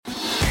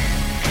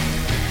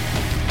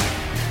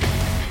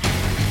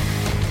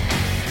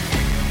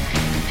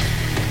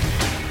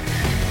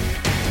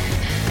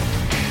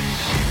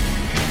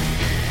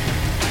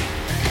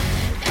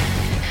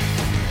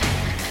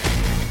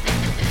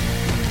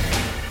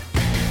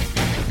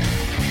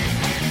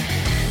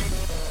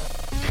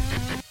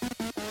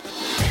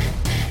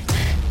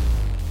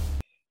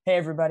Hey,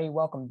 everybody,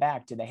 welcome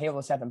back to the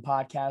Halo 7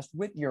 podcast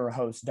with your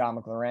host,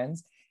 Dominic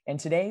Lorenz. And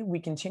today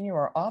we continue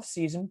our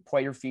off-season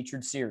player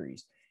featured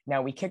series.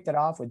 Now, we kicked it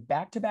off with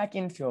back-to-back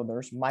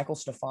infielders, Michael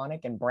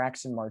Stefanik and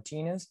Braxton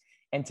Martinez.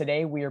 And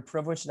today we are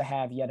privileged to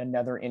have yet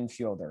another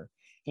infielder.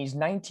 He's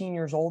 19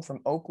 years old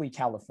from Oakley,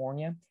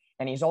 California,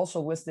 and he's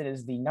also listed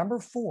as the number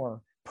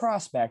 4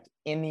 prospect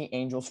in the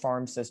Angels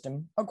farm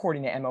system,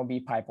 according to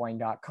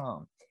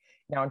MLBpipeline.com.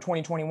 Now, in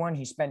 2021,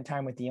 he spent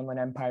time with the Inland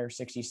Empire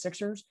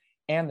 66ers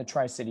and the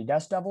Tri-City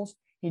Dust Devils.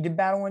 He did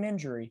battle an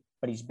injury,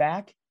 but he's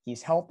back,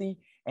 he's healthy,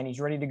 and he's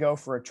ready to go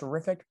for a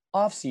terrific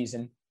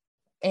offseason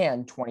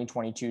and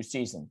 2022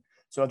 season.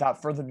 So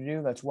without further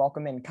ado, let's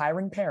welcome in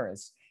Kyren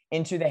Paris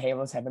into the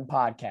Halo 7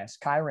 podcast.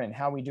 Kyren,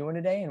 how are we doing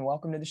today? And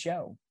welcome to the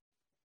show.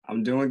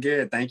 I'm doing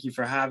good. Thank you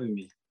for having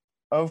me.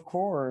 Of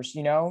course,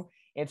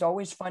 it's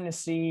always fun to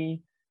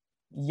see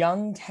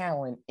young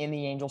talent in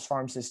the Angels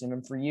farm system.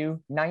 And for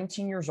you,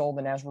 19 years old,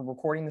 and as we're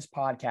recording this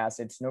podcast,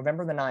 it's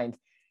November the 9th.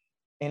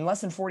 In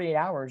less than 48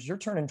 hours, you're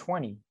turning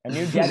 20.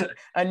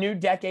 A new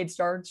decade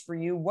starts for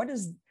you. What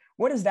is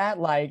that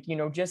like,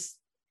 just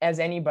as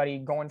anybody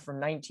going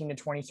from 19 to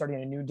 20,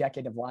 starting a new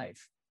decade of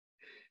life?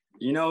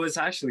 It's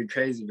actually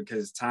crazy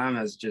because time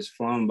has just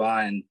flown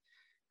by,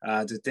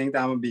 and to think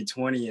that I'm gonna be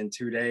 20 in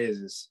 2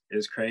 days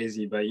is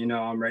crazy. But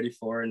I'm ready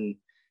for it and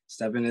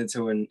stepping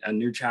into a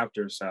new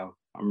chapter, so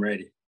I'm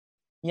ready.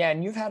 Yeah,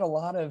 and you've had a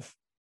lot of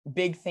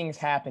big things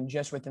happen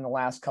just within the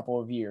last couple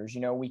of years.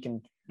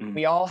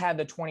 We all had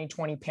the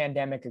 2020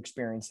 pandemic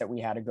experience that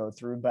we had to go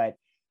through, but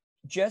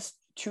just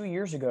 2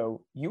 years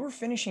ago, you were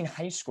finishing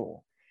high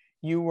school.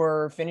 You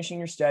were finishing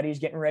your studies,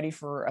 getting ready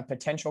for a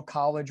potential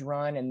college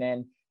run, and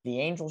then the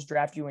Angels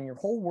draft you and your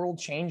whole world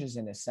changes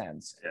in a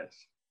sense. Yes.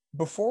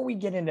 Before we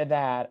get into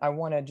that, I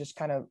want to just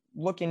kind of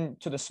look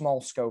into the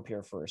small scope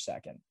here for a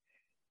second.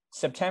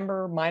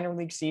 September minor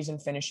league season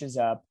finishes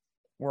up.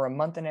 We're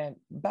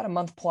about a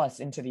month plus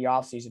into the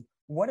offseason.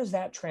 What has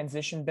that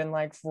transition been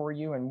like for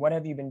you, and what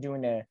have you been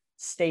doing to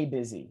stay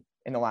busy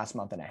in the last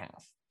month and a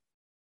half?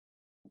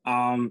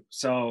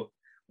 So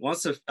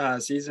once the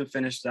season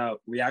finished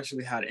up, we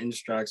actually had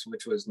instructs,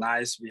 which was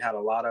nice. We had a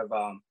lot of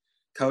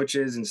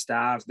coaches and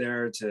staff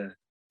there to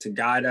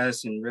guide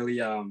us and really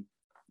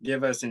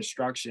give us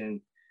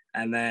instruction.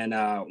 And then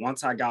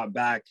once I got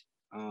back,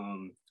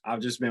 I've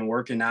just been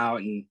working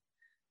out and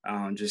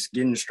just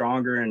getting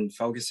stronger and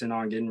focusing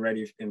on getting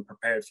ready and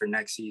prepared for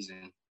next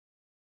season.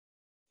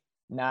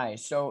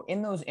 Nice. So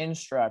in those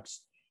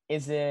instructs,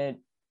 is it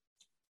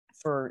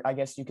for, I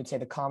guess you could say,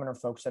 the commoner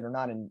folks that are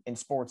not in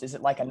sports, is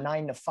it like a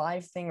 9 to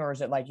 5 thing, or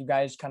is it like you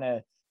guys kind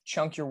of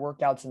chunk your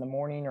workouts in the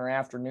morning or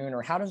afternoon,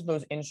 or how does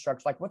those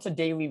instructs, like what's a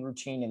daily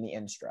routine in the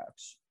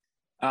instructs?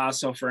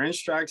 So for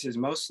instructs is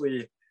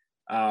mostly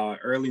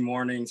early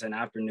mornings and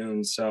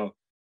afternoons. So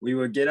we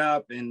would get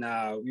up and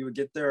we would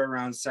get there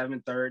around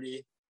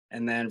 7:30.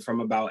 And then from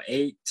about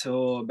 8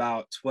 till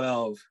about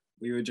 12,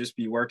 we would just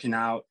be working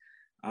out,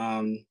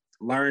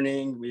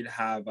 learning. We'd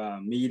have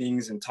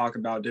meetings and talk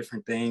about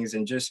different things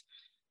and just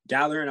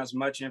gathering as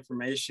much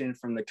information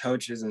from the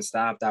coaches and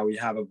staff that we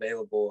have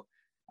available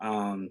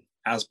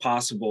as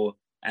possible.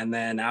 And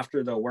then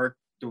after the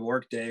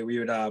work day, we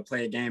would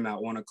play a game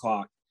at 1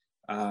 o'clock,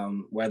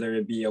 whether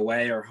it be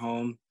away or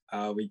home.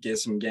 We get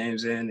some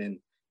games in, and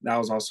that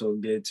was also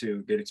good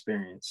too. Good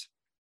experience.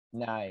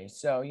 Nice.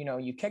 So,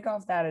 you kick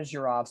off that as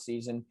your off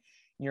season.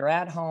 You're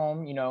at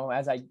home,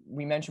 as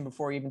we mentioned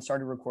before we even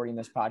started recording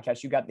this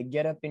podcast, you got the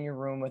get up in your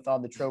room with all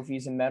the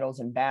trophies and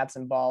medals and bats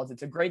and balls.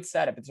 It's a great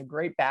setup. It's a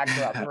great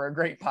backdrop for a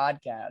great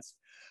podcast.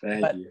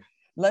 Thank you.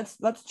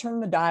 Let's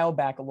turn the dial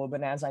back a little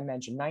bit. And as I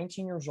mentioned,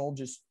 19 years old,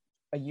 just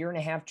a year and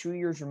a half, 2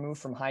 years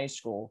removed from high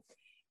school.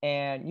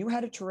 And you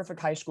had a terrific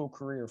high school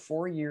career,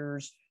 4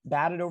 years,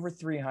 batted over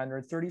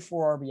 300,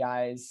 34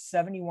 RBIs,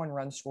 71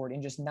 runs scored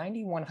in just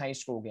 91 high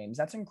school games.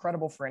 That's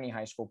incredible for any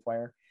high school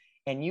player.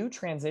 And you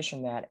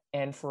transitioned that.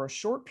 And for a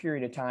short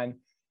period of time,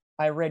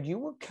 I read you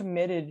were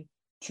committed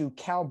to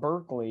Cal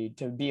Berkeley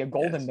to be a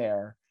Golden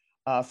Bear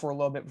for a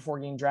little bit before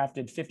getting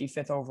drafted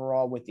 55th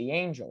overall with the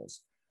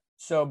Angels.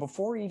 So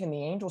before even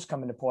the Angels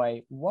come into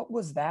play, what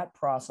was that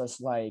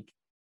process like,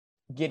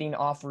 getting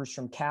offers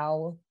from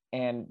Cal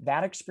and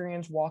that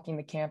experience walking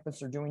the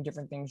campus or doing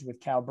different things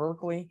with Cal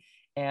Berkeley?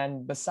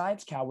 And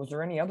besides Cal, was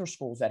there any other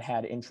schools that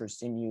had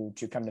interest in you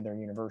to come to their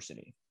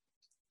university?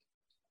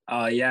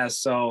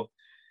 So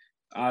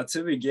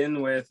to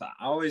begin with,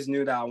 I always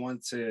knew that I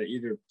wanted to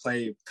either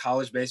play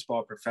college baseball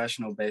or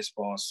professional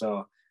baseball.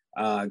 So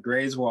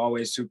grades were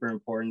always super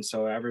important.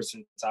 So ever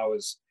since I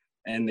was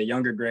in the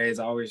younger grades,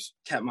 I always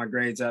kept my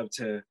grades up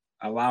to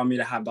allow me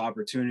to have the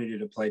opportunity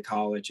to play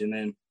college. And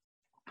then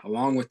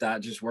along with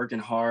that, just working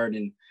hard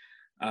and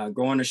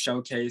going to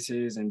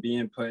showcases and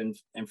being put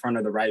in front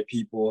of the right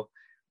people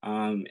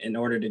in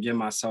order to give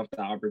myself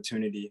the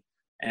opportunity.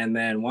 And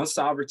then once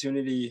the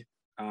opportunity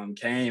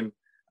came,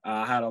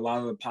 I had a lot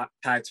of the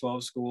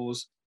Pac-12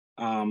 schools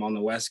on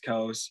the West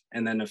Coast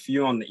and then a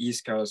few on the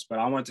East Coast, but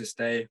I wanted to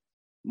stay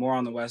more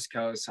on the West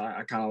Coast.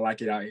 I kind of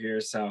like it out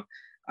here. So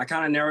I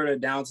kind of narrowed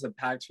it down to the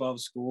Pac-12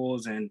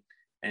 schools, and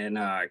and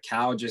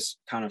Cal just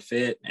kind of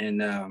fit,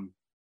 and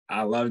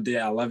I loved it.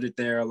 I loved it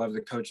there. I loved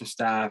the coaching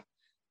staff.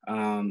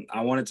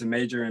 I wanted to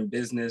major in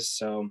business,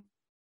 so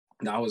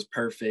that was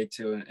perfect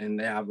too. And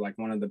they have like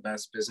one of the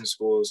best business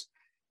schools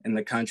in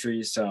the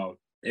country, so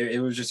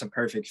it was just a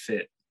perfect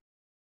fit.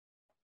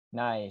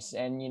 Nice.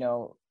 And,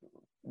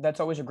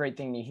 that's always a great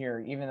thing to hear,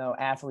 even though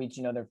athletes,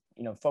 they're,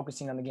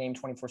 focusing on the game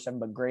 24/7,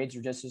 but grades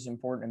are just as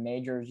important in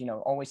majors,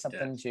 always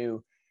something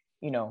to,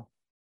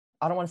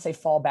 I don't want to say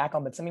fall back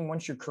on, but something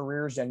once your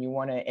career's done, you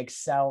want to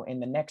excel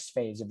in the next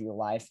phase of your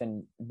life,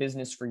 and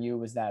business for you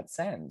was that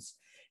sense.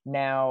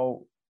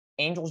 Now,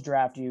 Angels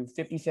draft you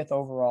 55th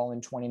overall in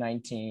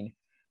 2019.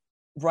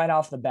 Right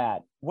off the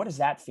bat, what is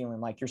that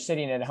feeling like? You're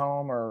sitting at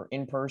home or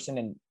in person,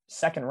 and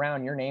second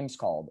round, your name's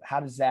called. How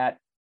does that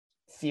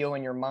feel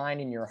in your mind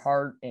and your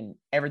heart and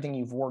everything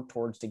you've worked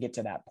towards to get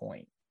to that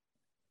point?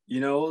 It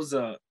was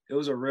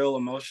a real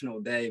emotional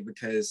day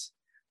because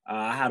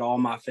I had all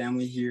my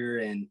family here,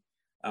 and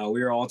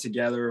we were all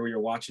together. We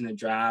were watching the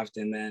draft,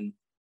 and then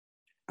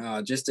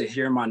just to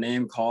hear my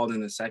name called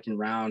in the second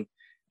round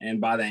and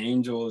by the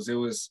Angels, it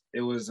was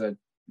a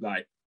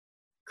like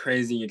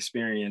crazy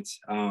experience.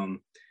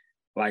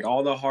 Like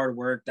all the hard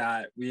work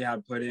that we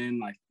had put in,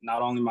 like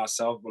not only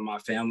myself but my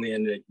family,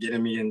 into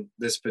getting me in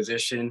this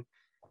position,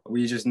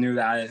 we just knew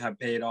that it had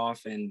paid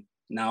off, and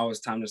now it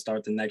was time to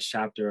start the next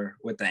chapter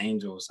with the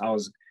Angels. I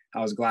was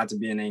glad to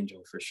be an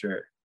Angel for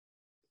sure.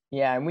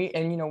 Yeah, and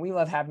we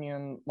love having you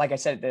on, like I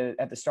said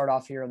at the start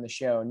off here on the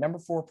show, number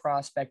 4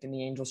 prospect in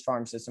the Angels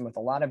farm system with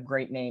a lot of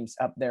great names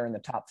up there in the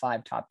top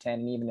 5, top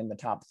 10, and even in the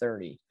top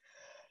 30.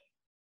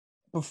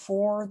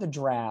 Before the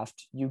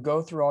draft, you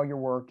go through all your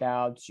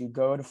workouts, you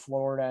go to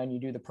Florida and you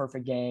do the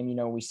perfect game.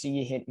 We see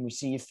you hitting, we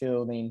see you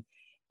fielding,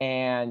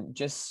 and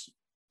just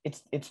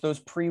it's those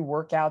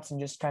pre-workouts and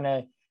just kind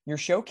of you're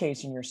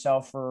showcasing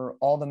yourself for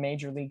all the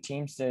major league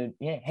teams to,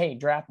 hey,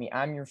 draft me.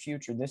 I'm your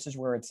future. This is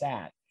where it's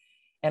at.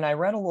 And I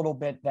read a little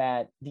bit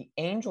that the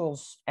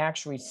Angels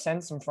actually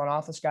sent some front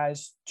office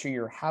guys to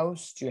your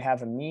house to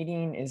have a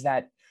meeting. Is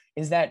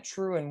that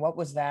true? And what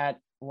was that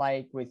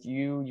like with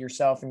you,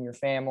 yourself, and your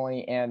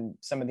family, and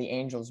some of the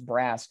Angels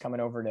brass coming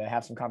over to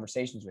have some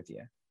conversations with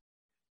you?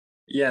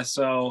 Yeah.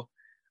 So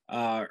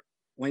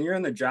when you're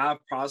in the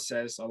draft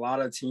process, a lot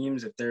of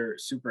teams, if they're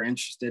super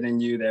interested in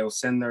you, they'll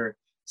send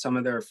some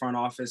of their front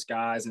office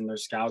guys and their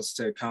scouts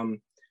to come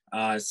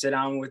sit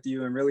down with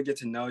you and really get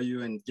to know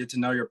you and get to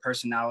know your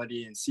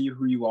personality and see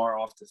who you are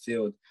off the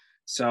field.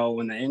 So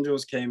when the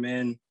Angels came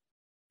in,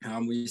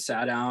 we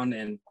sat down,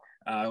 and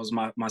it was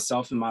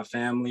myself and my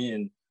family,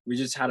 and we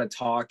just had a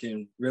talk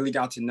and really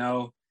got to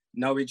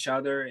know each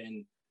other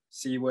and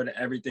see what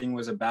everything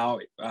was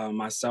about.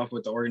 Myself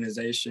with the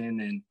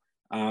organization,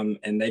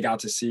 and they got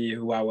to see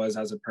who I was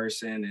as a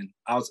person and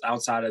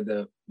outside of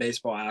the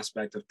baseball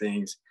aspect of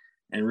things,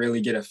 and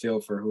really get a feel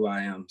for who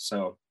I am.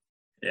 So,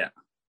 yeah.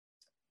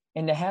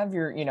 And to have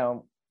you're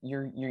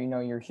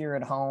here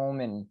at home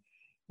and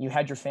you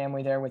had your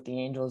family there with the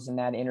Angels in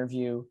that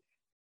interview.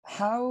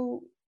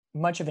 How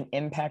much of an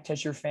impact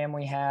has your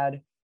family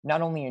had,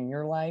 not only in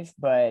your life,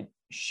 but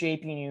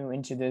shaping you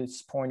into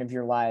this point of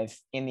your life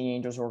in the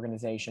Angels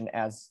organization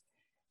as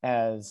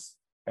a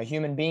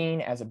human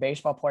being, as a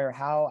baseball player?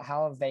 How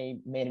have they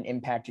made an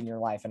impact in your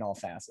life in all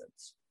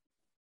facets?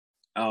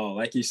 Oh,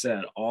 like you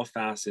said, all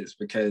facets,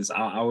 because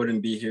I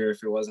wouldn't be here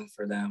if it wasn't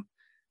for them.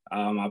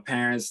 My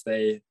parents,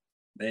 they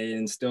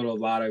instilled a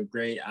lot of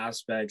great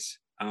aspects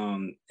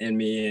in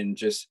me, and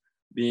just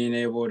being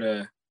able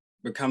to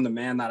become the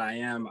man that I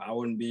am, I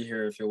wouldn't be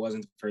here if it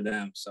wasn't for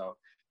them. So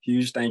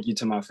huge thank you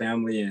to my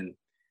family. And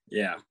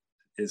yeah,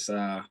 it's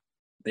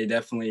they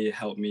definitely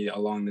helped me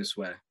along this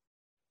way.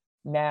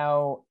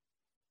 Now,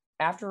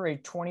 after a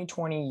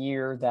 2020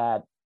 year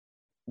that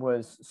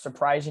was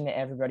surprising to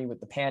everybody with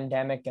the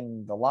pandemic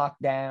and the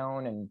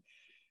lockdown and,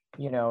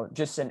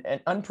 just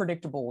an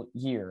unpredictable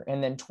year.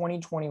 And then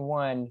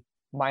 2021,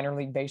 minor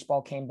league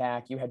baseball came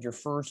back. You had your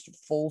first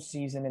full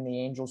season in the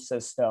Angels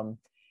system,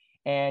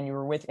 and you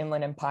were with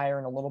Inland Empire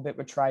and a little bit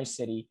with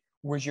Tri-City.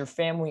 Was your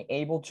family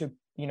able to,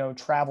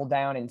 travel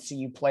down and see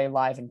you play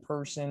live in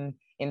person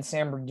in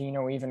San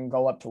Bernardino, even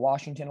go up to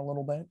Washington a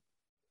little bit?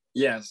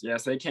 Yes.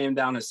 They came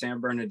down to San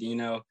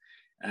Bernardino,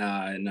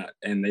 and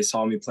they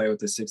saw me play with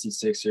the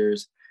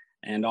 66ers.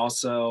 And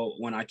also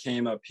when I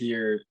came up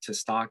here to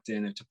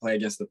Stockton to play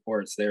against the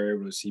Ports, they were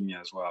able to see me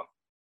as well.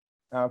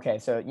 Okay.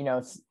 So,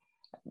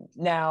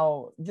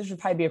 now this would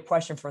probably be a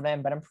question for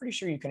them, but I'm pretty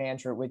sure you can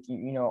answer it with,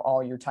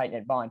 all your tight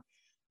knit bond.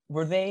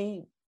 Were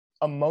they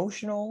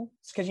emotional?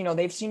 Because,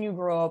 they've seen you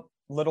grow up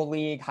little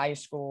league, high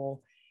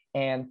school,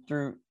 and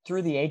through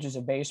the ages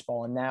of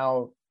baseball. And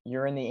now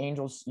you're in the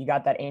Angels, you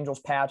got that Angels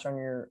patch on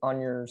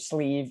your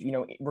sleeve,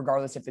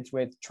 regardless if it's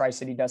with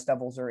Tri-City Dust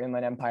Devils or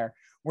Inland Empire.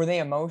 Were they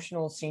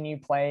emotional seeing you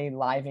play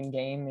live in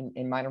game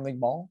in minor league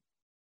ball?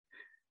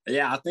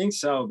 Yeah, I think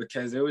so,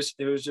 because it was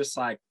just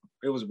like,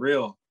 it was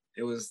real.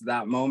 It was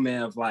that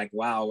moment of like,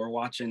 wow, we're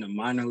watching a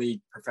minor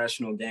league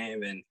professional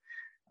game, and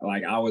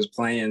like I was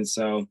playing.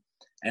 So,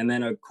 and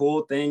then a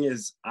cool thing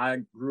is I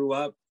grew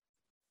up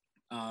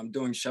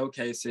doing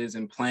showcases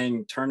and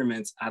playing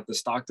tournaments at the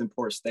Stockton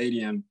Port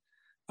Stadium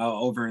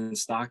over in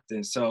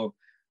Stockton. So,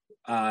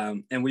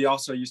 and we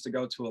also used to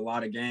go to a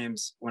lot of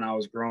games when I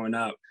was growing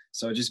up.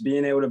 So just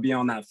being able to be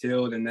on that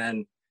field and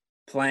then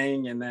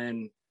playing and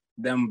then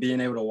them being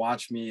able to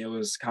watch me, it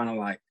was kind of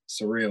like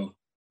surreal.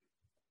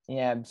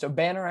 Yeah. So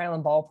Banner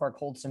Island Ballpark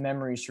holds some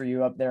memories for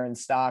you up there in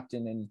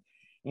Stockton. And,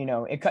 you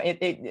know,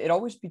 it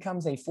always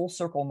becomes a full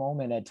circle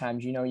moment at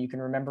times. You know, you can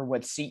remember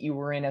what seat you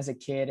were in as a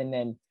kid and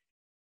then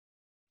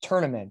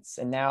tournaments.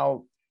 And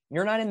now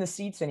you're not in the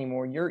seats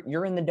anymore.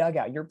 You're in the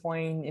dugout. You're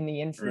playing in the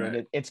infield.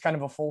 Right. It's kind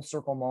of a full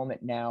circle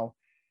moment now.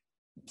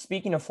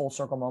 Speaking of full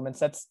circle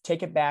moments, let's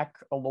take it back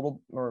a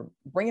little, or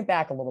bring it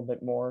back a little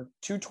bit more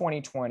to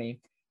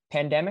 2020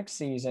 pandemic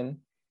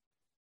season.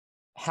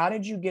 How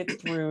did you get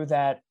through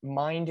that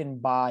mind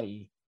and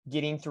body,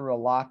 getting through a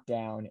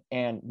lockdown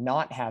and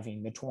not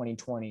having the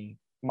 2020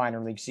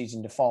 minor league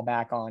season to fall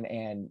back on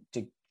and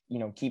to, you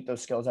know, keep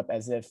those skills up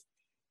as if,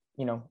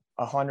 you know,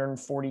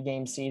 140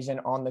 game season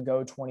on the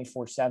go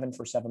 24/7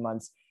 for 7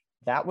 months?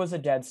 That was a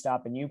dead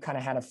stop, and you kind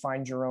of had to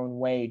find your own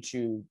way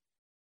to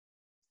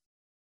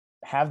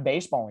have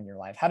baseball in your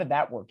life. How did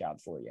that work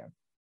out for you?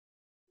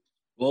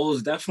 Well, it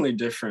was definitely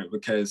different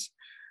because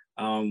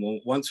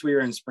once we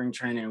were in spring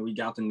training and we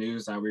got the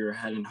news that we were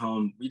heading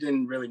home, we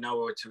didn't really know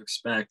what to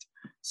expect.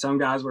 Some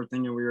guys were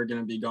thinking we were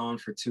going to be gone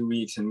for 2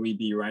 weeks and we'd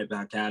be right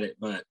back at it.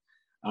 But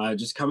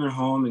just coming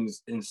home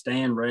and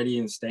staying ready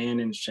and staying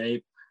in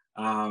shape,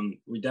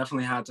 we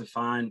definitely had to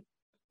find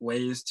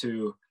ways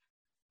to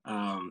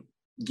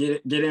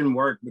get in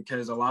work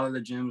because a lot of the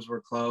gyms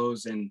were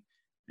closed and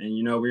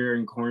you know, we were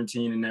in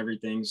quarantine and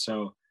everything.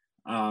 So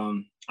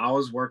I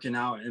was working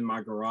out in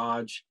my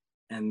garage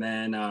and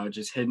then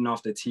just hitting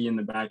off the tee in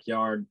the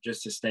backyard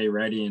just to stay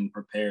ready and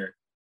prepared.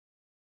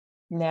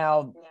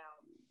 Now,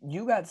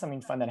 you got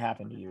something fun that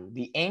happened to you.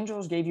 The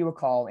Angels gave you a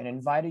call and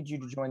invited you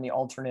to join the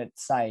alternate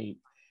site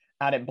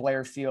out at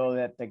Blair Field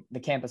at the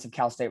campus of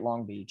Cal State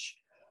Long Beach.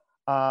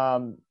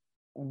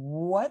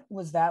 What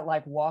was that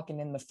like,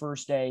 walking in the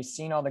first day,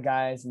 seeing all the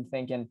guys and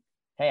thinking,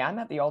 hey, I'm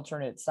at the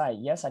alternate site.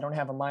 Yes, I don't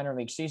have a minor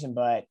league season,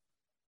 but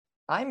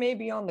I may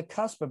be on the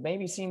cusp of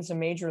maybe seeing some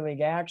major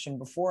league action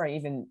before I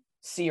even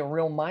see a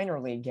real minor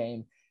league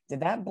game.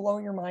 Did that blow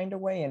your mind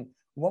away? And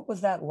what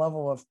was that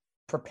level of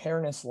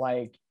preparedness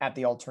like at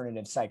the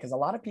alternative site? Because a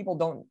lot of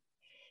people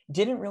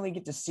didn't really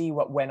get to see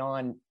what went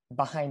on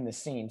behind the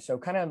scenes. So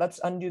kind of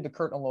let's undo the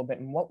curtain a little bit.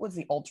 And what was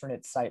the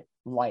alternate site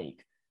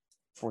like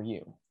for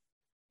you?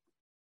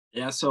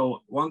 Yeah,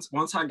 so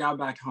once I got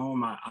back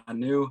home, I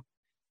knew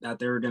that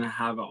they were going to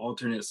have an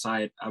alternate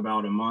site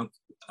about a month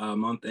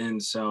in.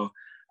 So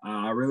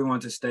I really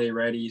wanted to stay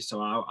ready.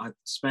 So I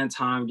spent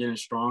time getting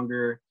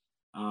stronger,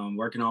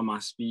 working on my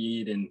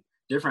speed and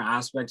different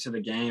aspects of the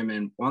game.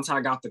 And once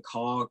I got the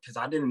call, because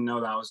I didn't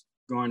know that I was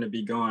going to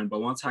be going,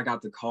 but once I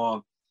got the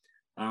call,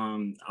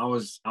 I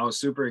was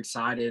super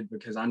excited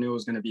because I knew it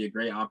was going to be a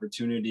great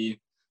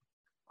opportunity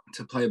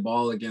to play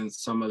ball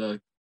against some of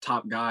the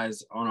top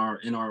guys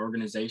in our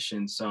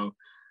organization. So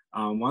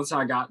once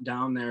I got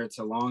down there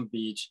to Long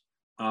Beach,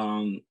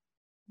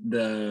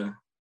 the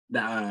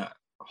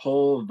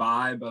whole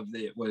vibe of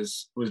it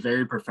was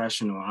very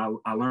professional.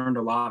 I learned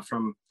a lot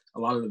from a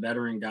lot of the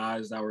veteran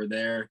guys that were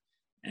there,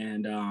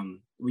 and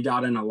we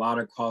got in a lot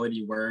of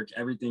quality work.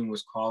 Everything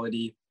was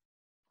quality,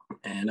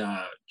 and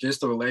just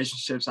the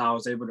relationships I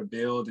was able to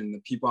build and the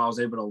people I was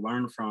able to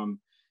learn from.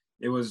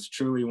 It was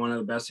truly one of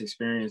the best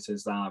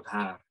experiences that I've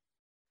had.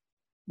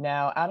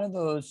 Now, out of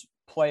those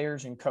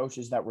players and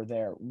coaches that were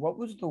there, what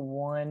was the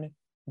one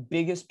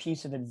biggest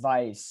piece of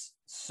advice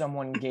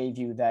someone gave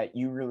you that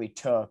you really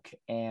took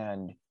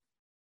and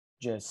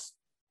just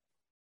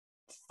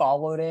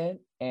followed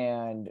it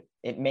and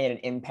it made an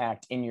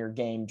impact in your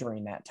game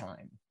during that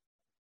time?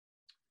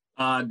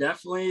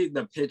 Definitely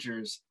the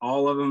pitchers,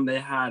 all of them. They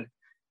had,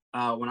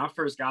 when I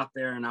first got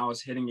there and I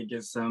was hitting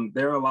against them,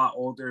 they were a lot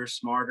older,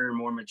 smarter,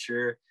 more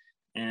mature,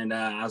 and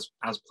as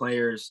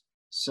players.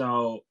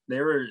 So they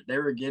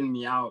were getting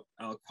me out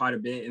quite a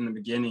bit in the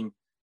beginning,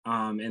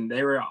 and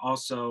they were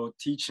also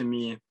teaching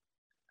me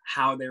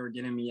how they were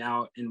getting me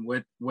out and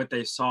what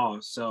they saw.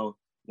 So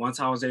once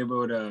I was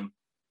able to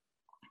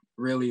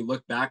really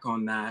look back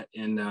on that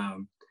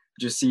and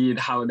just see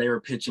how they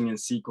were pitching in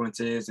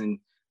sequences, and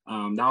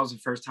that was the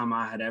first time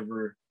I had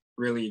ever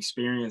really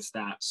experienced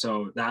that.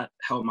 So that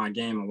helped my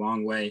game a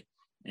long way.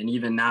 And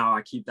even now,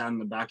 I keep that in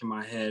the back of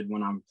my head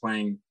when I'm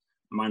playing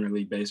minor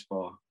league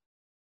baseball.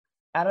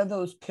 Out of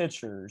those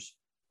pitchers,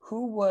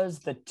 who was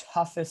the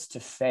toughest to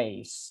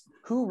face?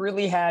 Who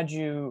really had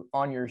you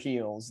on your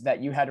heels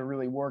that you had to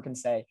really work and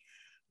say,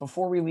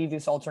 before we leave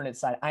this alternate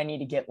side, I need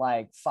to get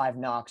like 5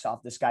 knocks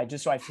off this guy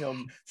just so I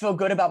feel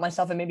good about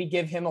myself, and maybe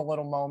give him a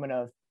little moment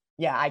of,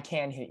 yeah, I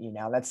can hit you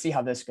now. Let's see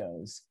how this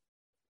goes.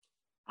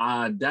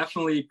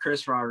 Definitely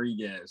Chris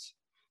Rodriguez.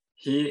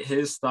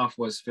 His stuff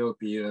was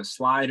filthy. The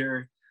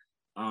slider,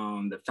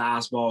 the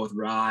fastball with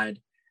ride,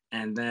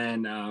 and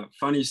then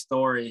funny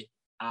story.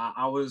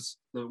 I was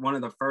one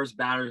of the first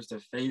batters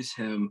to face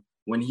him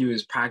when he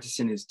was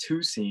practicing his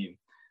 2-seam.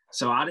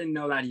 So I didn't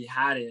know that he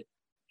had it.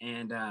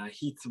 And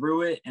he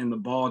threw it and the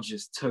ball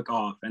just took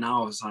off. And I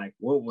was like,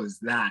 what was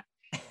that?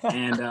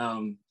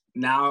 And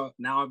now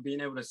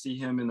being able to see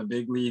him in the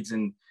big leagues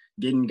and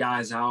getting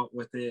guys out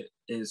with it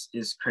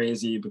is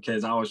crazy,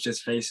 because I was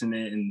just facing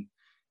it. And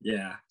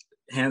yeah,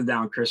 hands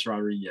down, Chris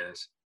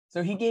Rodriguez.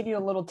 So he gave you a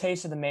little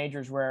taste of the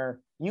majors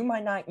where you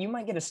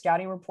might get a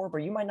scouting report, but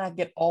you might not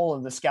get all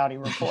of the scouting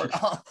report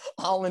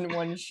all in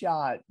one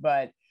shot.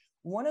 But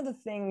one of the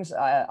things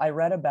I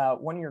read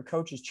about, one of your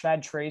coaches,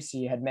 Chad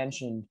Tracy, had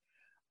mentioned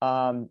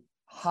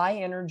high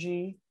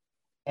energy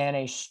and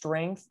a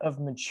strength of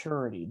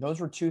maturity.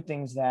 Those were two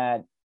things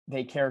that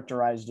they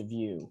characterized of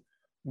you.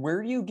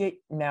 Where do you get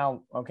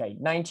now? Okay,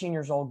 19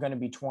 years old, going to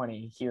be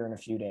 20 here in a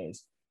few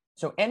days.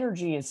 So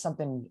energy is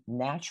something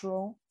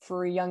natural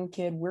for a young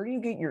kid. Where do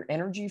you get your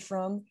energy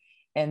from?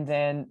 And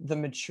then the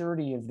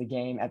maturity of the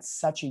game at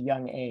such a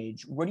young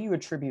age. What do you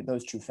attribute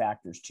those two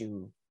factors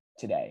to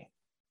today?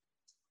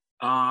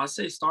 I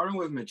say starting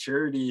with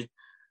maturity.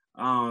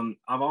 I've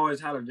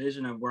always had a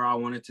vision of where I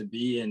wanted to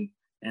be and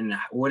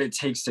what it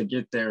takes to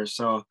get there.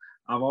 So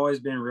I've always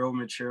been real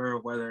mature,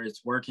 whether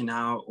it's working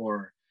out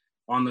or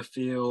on the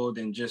field,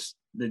 and just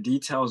the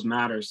details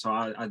matter. So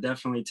I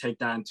definitely take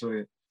that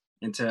into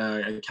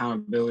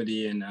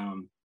accountability, and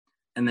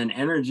then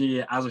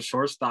energy as a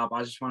shortstop.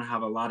 I just want to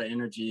have a lot of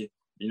energy.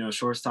 You know,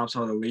 shortstops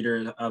are the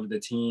leader of the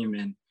team,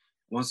 and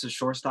once the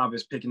shortstop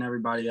is picking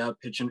everybody up,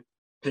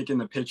 picking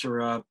the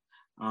pitcher up,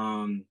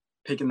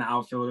 picking the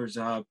outfielders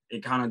up,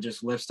 it kind of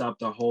just lifts up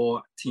the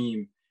whole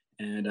team,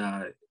 and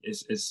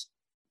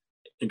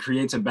it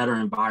creates a better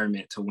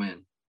environment to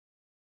win.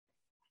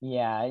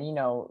 Yeah, you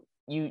know,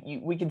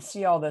 we can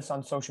see all this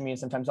on social media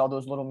sometimes, all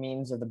those little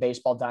memes of the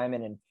baseball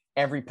diamond, and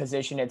every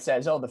position it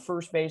says, oh, the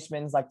first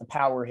baseman's like the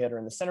power hitter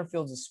and the center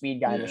field's the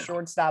speed guy, and the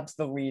shortstop's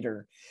the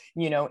leader.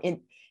 You know,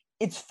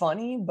 it's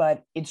funny,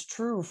 but it's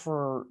true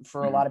for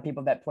a lot of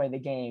people that play the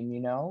game,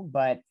 you know.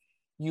 But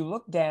you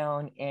look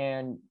down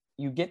and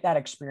you get that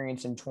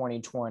experience in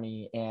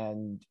 2020,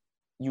 and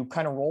you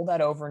kind of roll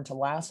that over into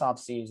last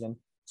offseason,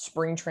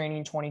 spring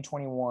training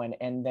 2021,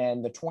 and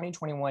then the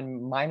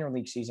 2021 minor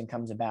league season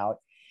comes about.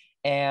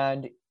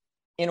 And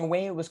in a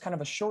way, it was kind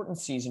of a shortened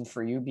season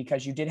for you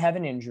because you did have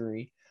an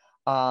injury.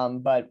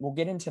 But we'll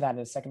get into that in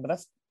a second. But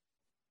let's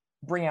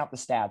bring out the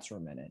stats for a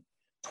minute.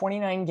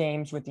 29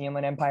 games with the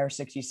Inland Empire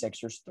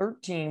 66ers,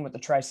 13 with the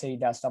Tri-City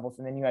Dust Devils,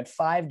 and then you had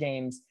 5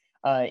 games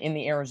in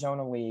the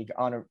Arizona League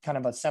on a kind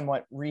of a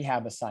somewhat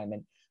rehab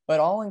assignment, but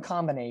all in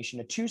combination,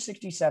 a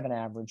 267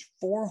 average,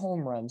 4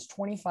 home runs,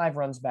 25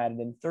 runs batted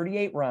in,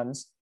 38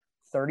 runs,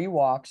 30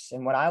 walks,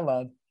 and what I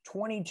love,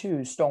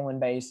 22 stolen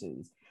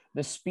bases.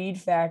 The speed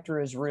factor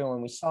is real,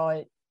 and we saw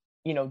it,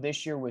 you know,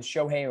 this year with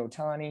Shohei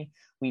Ohtani.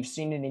 We've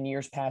seen it in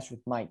years past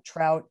with Mike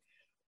Trout.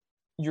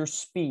 Your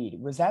speed,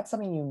 was that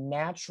something you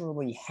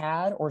naturally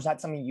had, or is that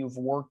something you've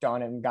worked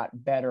on and got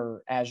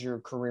better as your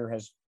career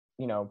has,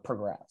 you know,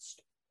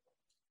 progressed?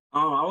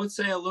 I would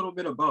say a little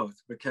bit of both,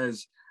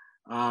 because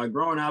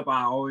growing up,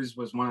 I always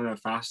was one of the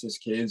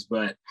fastest kids.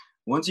 But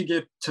once you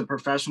get to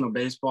professional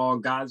baseball,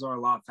 guys are a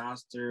lot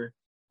faster.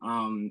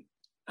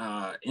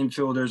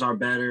 Infielders are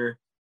better.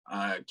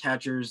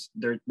 Catchers,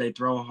 they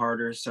throw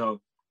harder.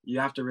 So you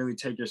have to really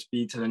take your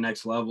speed to the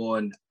next level.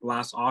 And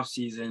last off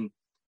season,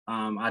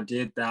 I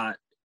did that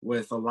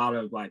with a lot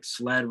of like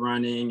sled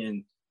running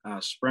and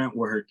sprint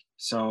work.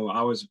 So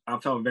I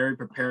felt very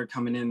prepared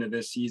coming into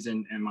this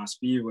season, and my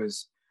speed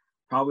was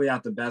probably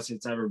at the best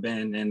it's ever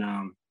been. And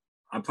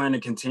I plan to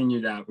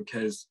continue that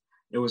because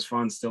it was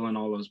fun stealing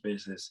all those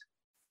bases.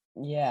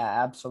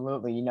 Yeah,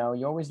 absolutely. You know,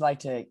 you always like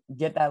to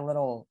get that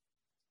little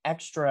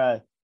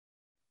extra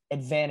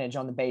advantage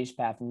on the base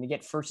path, and to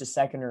get first to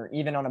second, or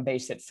even on a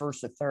base hit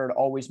first to third,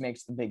 always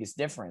makes the biggest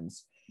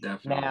difference.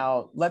 Definitely.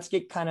 Now let's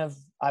get kind of,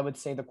 I would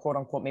say, the quote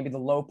unquote, maybe the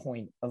low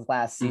point of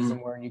last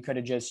season, where you could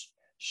have just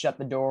shut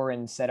the door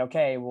and said,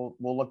 okay, we'll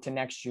look to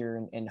next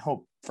year and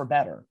hope for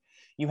better.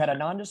 You had a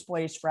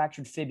non-displaced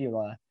fractured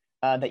fibula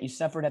that you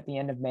suffered at the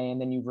end of May, and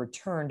then you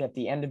returned at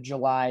the end of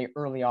July,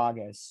 early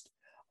August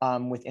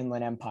with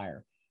Inland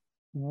Empire.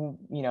 You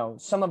know,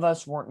 some of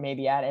us weren't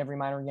maybe at every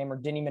minor game or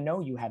didn't even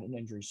know you had an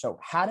injury. So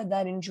how did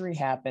that injury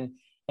happen?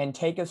 And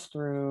take us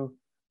through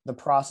the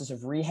process of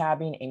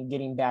rehabbing and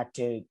getting back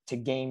to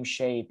game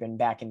shape and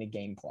back into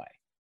gameplay.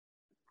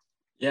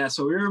 Yeah,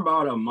 so we were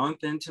about a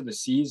month into the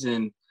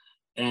season,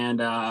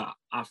 and I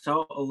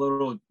felt a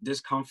little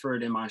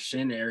discomfort in my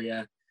shin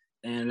area.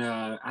 And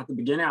at the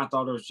beginning, I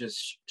thought it was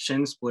just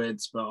shin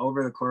splits, but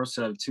over the course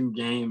of 2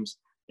 games,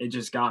 it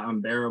just got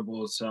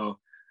unbearable. So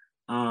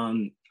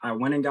I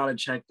went and got it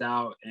checked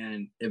out,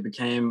 and it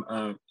became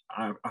I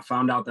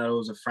found out that it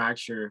was a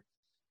fracture.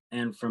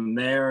 And from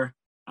there,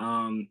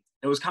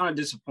 it was kind of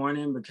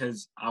disappointing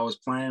because I was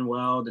playing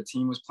well. The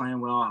team was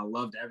playing well. I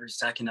loved every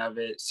second of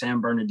it.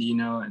 San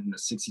Bernardino and the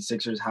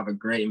 66ers have a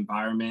great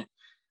environment.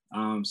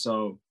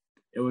 So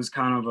it was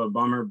kind of a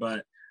bummer,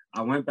 but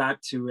I went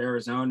back to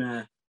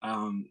Arizona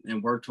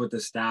and worked with the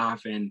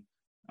staff. And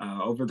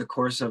over the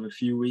course of a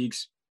few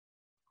weeks,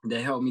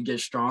 they helped me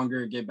get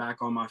stronger, get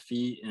back on my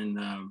feet. And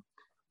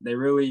they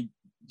really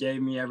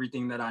gave me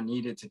everything that I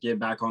needed to get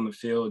back on the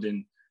field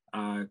and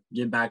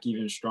get back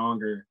even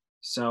stronger.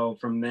 So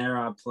from there,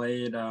 I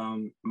played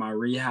my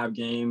rehab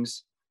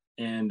games,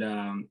 and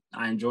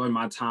I enjoyed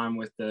my time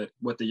with the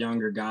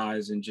younger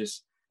guys, and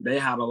just they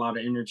had a lot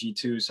of energy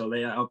too. So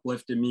they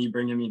uplifted me,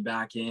 bringing me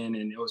back in,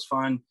 and it was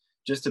fun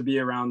just to be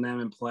around them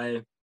and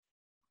play.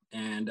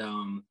 And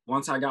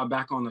once I got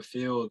back on the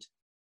field,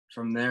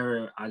 from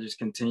there, I just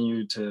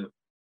continued to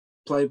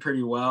play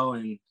pretty well.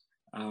 And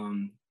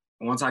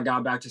once I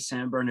got back to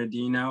San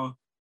Bernardino,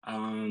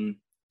 I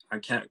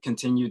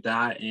continued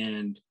that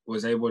and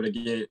was able to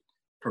get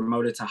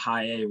promoted to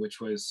high A,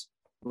 which was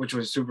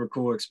super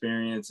cool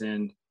experience.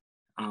 And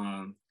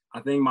I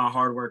think my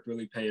hard work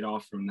really paid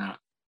off from that.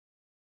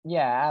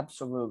 Yeah,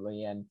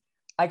 absolutely. And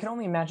I can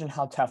only imagine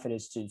how tough it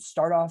is to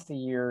start off the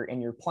year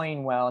and you're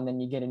playing well, and then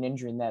you get an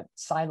injury and that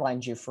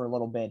sidelines you for a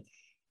little bit.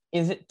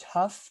 Is it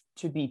tough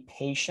to be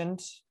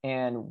patient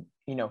and,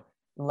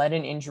 let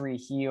an injury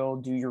heal,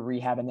 do your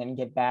rehab, and then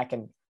get back,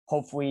 and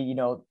hopefully,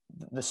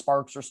 the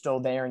sparks are still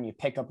there and you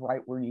pick up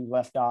right where you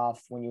left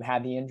off when you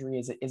had the injury?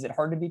 Is it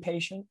hard to be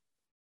patient?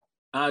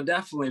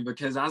 Definitely,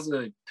 because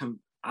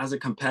as a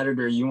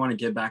competitor, you want to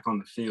get back on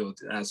the field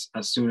as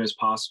soon as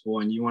possible,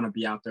 and you want to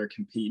be out there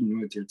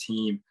competing with your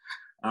team.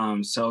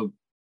 So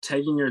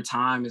taking your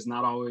time is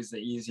not always the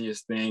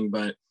easiest thing,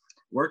 but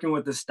working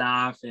with the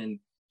staff and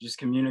just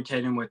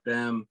communicating with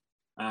them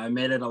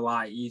made it a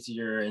lot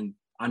easier. And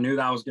I knew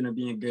that I was going to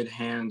be in good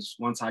hands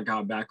once I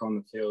got back on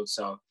the field.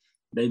 So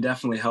they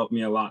definitely helped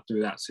me a lot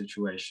through that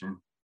situation.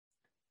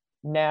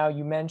 Now,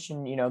 you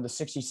mentioned, the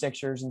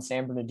 66ers in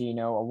San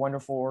Bernardino, a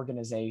wonderful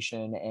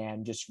organization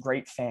and just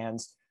great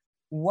fans.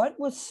 What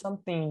was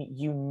something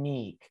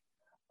unique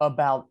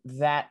about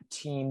that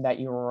team that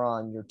you were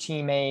on, your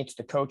teammates,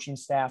 the coaching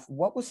staff?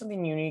 What was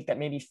something unique that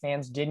maybe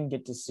fans didn't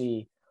get to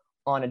see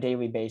on a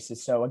daily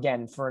basis? So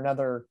again, for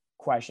another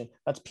question,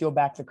 let's peel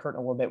back the curtain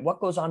a little bit. What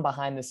goes on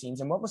behind the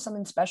scenes, and what was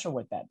something special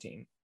with that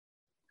team?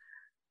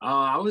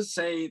 I would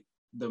say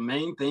the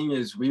main thing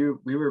is we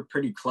were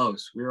pretty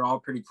close. We were all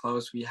pretty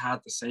close. We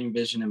had the same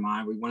vision in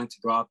mind. We wanted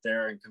to go out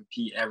there and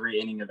compete every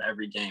inning of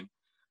every game.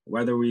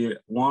 Whether we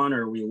won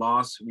or we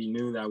lost, we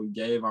knew that we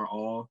gave our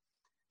all.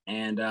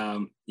 And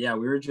we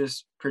were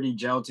just pretty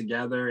gelled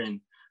together, and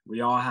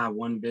we all had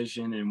one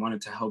vision and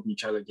wanted to help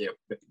each other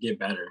get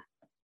better.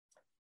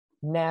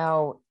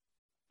 Now,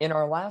 in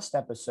our last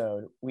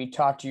episode, we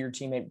talked to your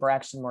teammate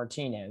Braxton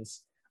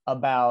Martinez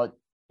about,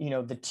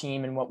 the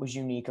team and what was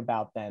unique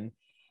about them.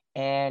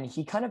 And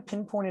he kind of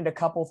pinpointed a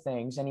couple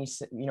things. And he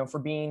said, for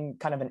being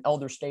kind of an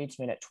elder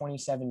statesman at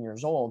 27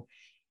 years old,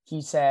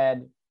 he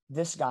said,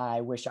 this guy,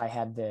 I wish I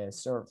had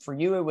this. Or for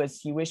you, it was,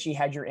 he wished he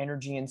had your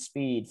energy and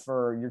speed.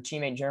 For your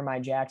teammate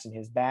Jeremiah Jackson,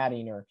 his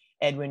batting, or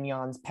Edwin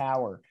Yon's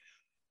power.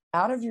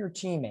 Out of your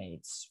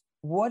teammates,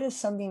 what is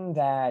something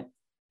that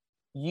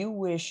you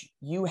wish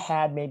you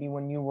had maybe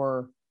when you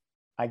were,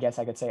 I guess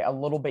I could say, a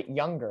little bit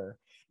younger,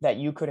 that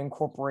you could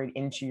incorporate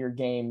into your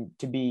game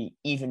to be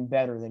even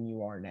better than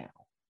you are now?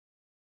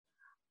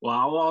 Well,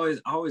 I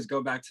always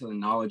go back to the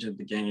knowledge of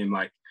the game.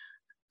 Like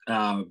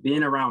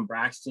being around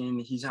Braxton,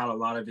 he's had a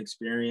lot of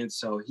experience.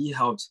 So he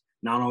helped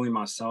not only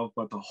myself,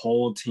 but the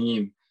whole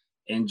team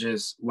in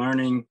just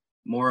learning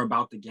more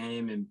about the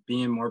game and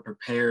being more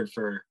prepared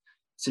for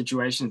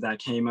situations that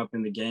came up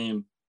in the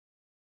game.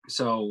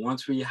 So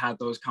once we had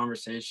those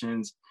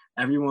conversations,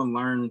 everyone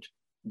learned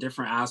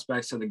different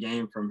aspects of the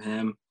game from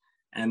him.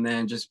 And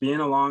then just being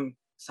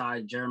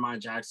alongside Jeremiah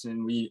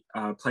Jackson, we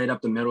played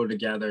up the middle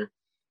together.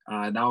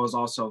 That was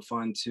also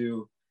fun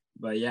too.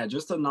 But yeah,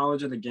 just the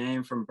knowledge of the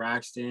game from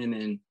Braxton,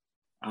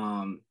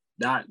 and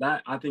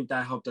that I think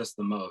that helped us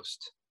the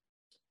most.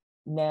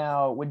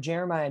 Now, with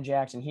Jeremiah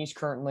Jackson, he's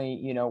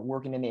currently,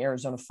 working in the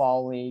Arizona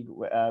Fall League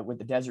with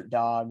the Desert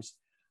Dogs.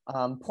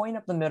 Point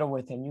up the middle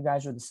with him. You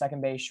guys are the second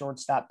base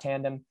shortstop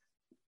tandem.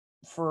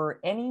 For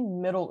any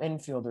middle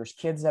infielders,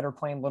 kids that are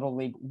playing Little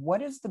League,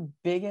 what is the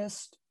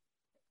biggest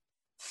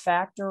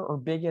factor or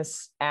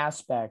biggest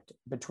aspect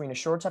between a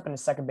shortstop and a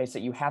second base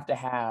that you have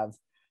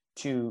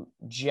to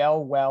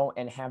gel well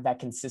and have that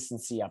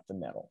consistency up the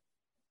middle?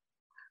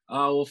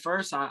 Well,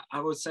 first, I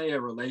would say a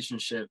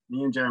relationship.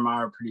 Me and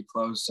Jeremiah are pretty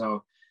close.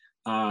 So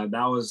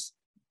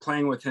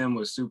playing with him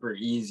was super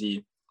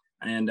easy.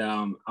 And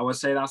I would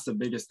say that's the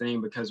biggest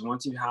thing, because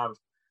once you have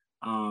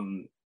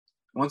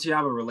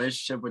a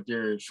relationship with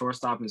your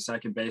shortstop and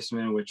second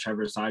baseman,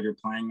 whichever side you're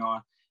playing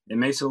on, it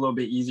makes it a little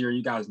bit easier.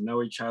 You guys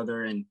know each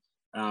other, and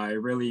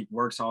it really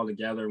works all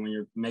together when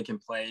you're making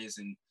plays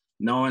and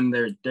knowing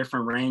their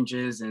different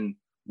ranges and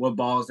what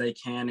balls they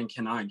can and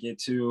cannot get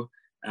to.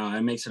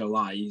 It makes it a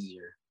lot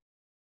easier.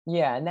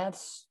 Yeah, and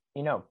that's,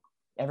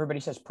 everybody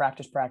says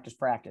practice, practice,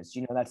 practice.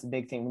 That's the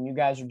big thing. When you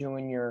guys are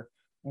doing your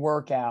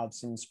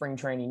workouts and spring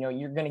training,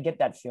 you're going to get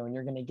that feeling.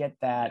 You're going to get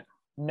that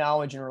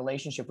knowledge and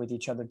relationship with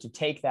each other to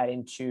take that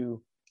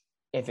into,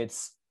 if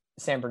it's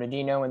San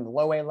Bernardino in the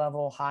low A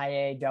level, high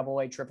A, double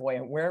A, triple A,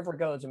 and wherever it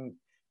goes, and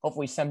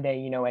hopefully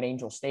someday, at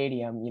Angel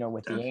Stadium,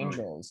 with Definitely. The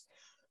Angels.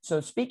 So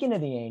speaking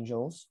of the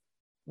Angels,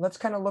 let's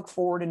kind of look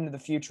forward into the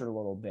future a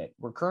little bit.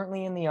 We're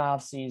currently in the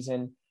off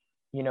season.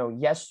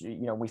 Yes,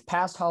 we've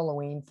passed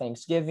Halloween,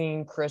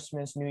 Thanksgiving,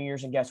 Christmas, New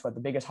Year's, and guess what?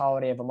 The biggest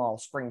holiday of them all,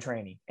 spring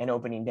training and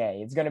opening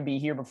day. It's going to be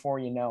here before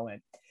you know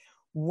it.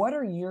 What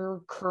are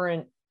your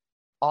current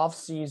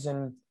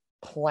off-season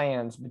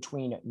plans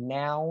between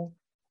now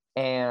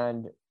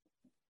and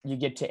you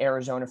get to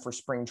Arizona for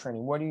spring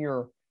training? What are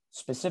your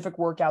specific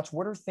workouts?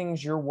 What are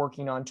things you're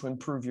working on to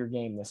improve your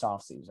game this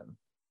off-season?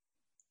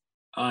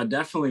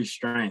 Definitely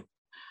strength.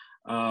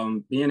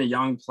 Being a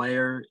young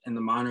player in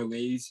the minor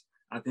leagues,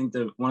 I think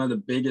that one of the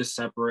biggest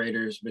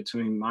separators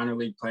between minor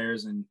league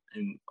players and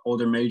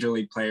older major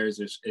league players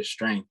is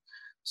strength.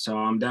 So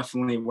I'm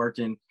definitely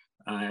working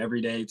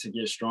every day to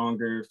get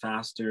stronger,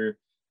 faster,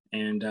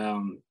 and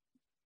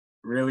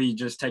really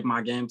just take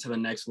my game to the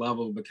next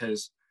level,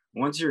 because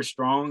once you're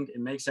strong,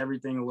 it makes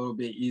everything a little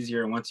bit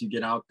easier. Once you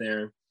get out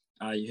there,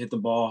 you hit the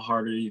ball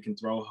harder, you can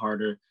throw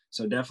harder.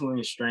 So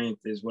definitely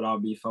strength is what I'll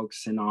be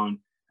focusing on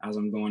as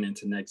I'm going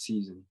into next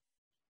season.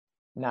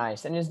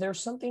 Nice. And is there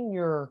something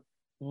you're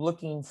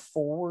looking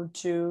forward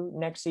to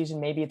next season?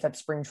 Maybe it's at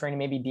spring training,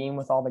 maybe being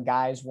with all the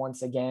guys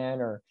once again,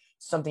 or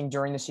something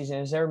during the season.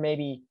 Is there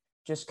maybe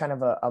just kind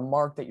of a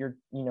mark that you're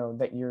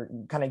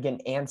kind of getting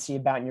antsy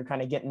about, and you're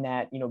kind of getting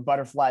that,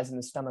 butterflies in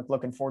the stomach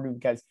looking forward to,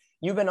 because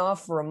you've been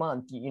off for a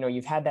month,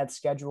 you've had that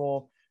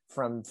schedule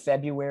from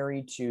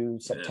February to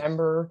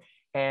September,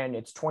 and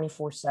it's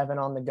 24/7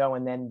 on the go.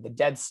 And then the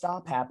dead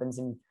stop happens,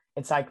 and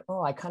it's like,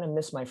 oh, I kind of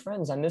miss my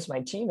friends. I miss my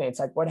teammates.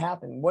 Like, what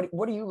happened?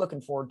 What are you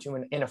looking forward to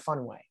in a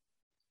fun way?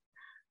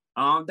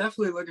 I'm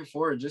definitely looking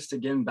forward just to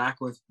getting back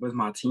with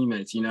my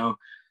teammates,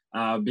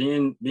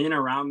 being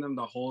around them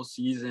the whole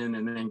season,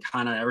 and then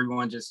kind of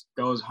everyone just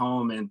goes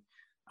home, and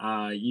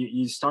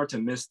you start to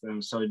miss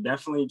them. So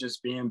definitely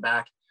just being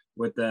back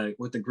with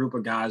the group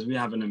of guys. We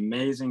have an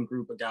amazing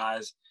group of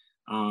guys,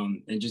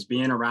 and just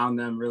being around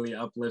them really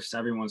uplifts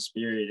everyone's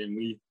spirit, and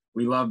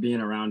we love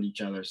being around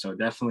each other. So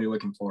definitely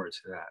looking forward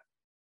to that.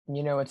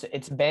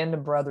 It's a band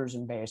of brothers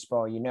in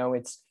baseball.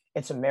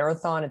 It's a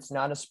marathon. It's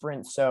not a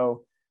sprint.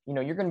 So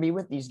you're going to be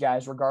with these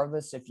guys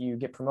regardless if you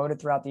get promoted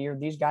throughout the year.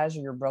 These guys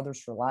are your brothers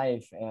for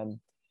life. And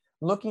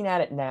looking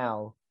at it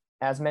now,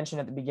 as mentioned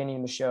at the beginning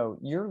of the show,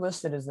 you're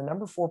listed as the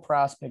number 4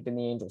 prospect in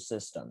the Angel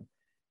system.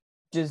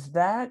 Does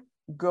that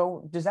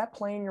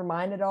play in your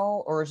mind at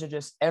all? Or is it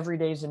just every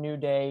day's a new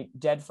day,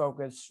 dead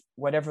focus,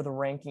 whatever the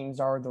rankings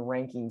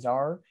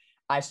are,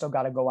 I still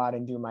got to go out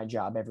and do my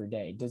job every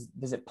day?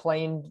 Does it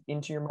play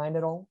into your mind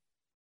at all?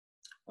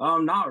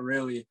 Not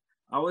really.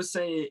 I would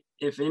say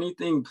if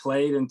anything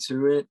played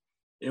into it,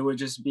 it would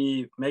just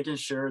be making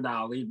sure that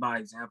I lead by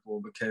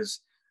example, because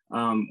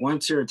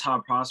once you're a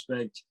top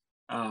prospect,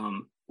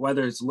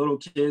 whether it's little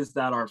kids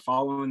that are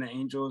following the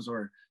Angels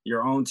or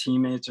your own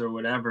teammates or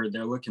whatever,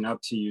 they're looking up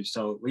to you.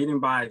 So leading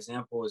by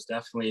example is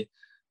definitely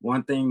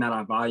one thing that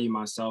I value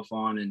myself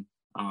on, and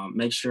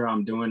make sure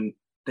I'm doing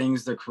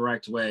things the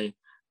correct way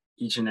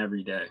each and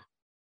every day.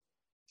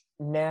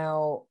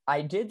 Now,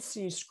 I did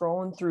see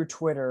scrolling through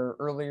Twitter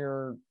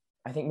earlier,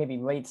 I think maybe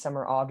late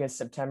summer, August,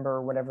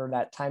 September, whatever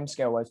that time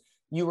scale was,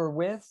 you were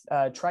with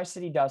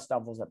Tri-City Dust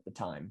Devils at the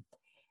time,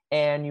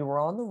 and you were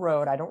on the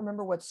road. I don't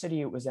remember what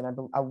city it was in.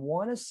 I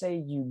want to say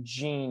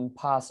Eugene,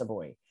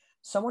 possibly.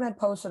 Someone had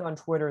posted on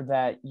Twitter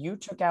that you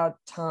took out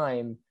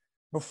time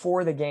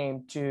before the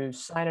game to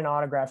sign an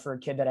autograph for a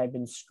kid that had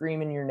been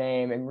screaming your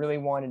name and really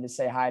wanted to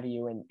say hi to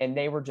you. And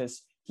they were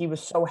he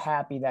was so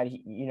happy that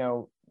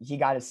he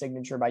got a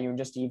signature by you and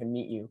just to even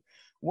meet you.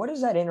 What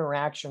is that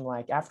interaction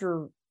like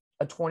after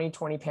a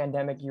 2020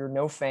 pandemic? You're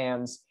no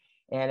fans.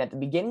 And at the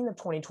beginning of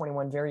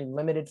 2021, very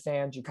limited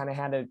fans. You kind of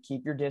had to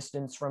keep your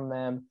distance from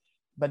them.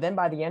 But then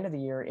by the end of the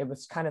year, it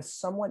was kind of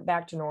somewhat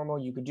back to normal.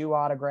 You could do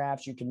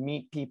autographs, you could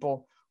meet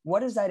people.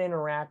 What is that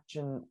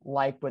interaction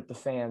like with the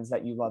fans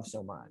that you love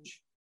so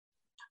much?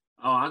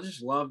 Oh, I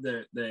just love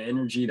the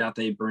energy that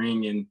they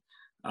bring,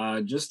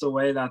 and just the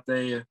way that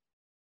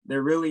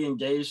they're really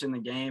engaged in the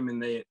game,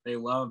 and they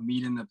love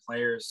meeting the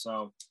players.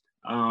 So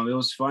it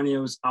was funny.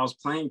 I was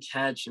playing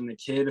catch, and the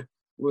kid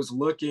was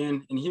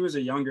looking, and he was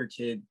a younger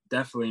kid,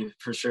 definitely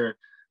for sure.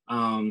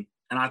 And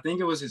I think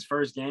it was his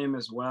first game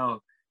as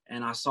well.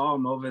 And I saw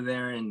him over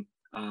there, and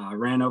I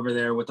ran over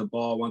there with the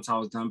ball once I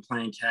was done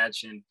playing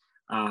catch, and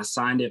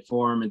signed it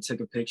for him and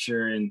took a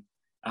picture. And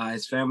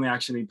his family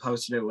actually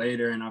posted it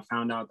later, and I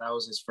found out that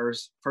was his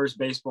first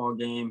baseball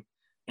game.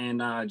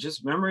 And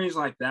just memories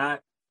like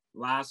that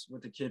last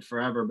with the kid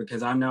forever,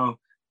 because I know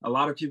a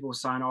lot of people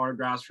sign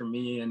autographs for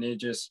me, and it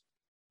just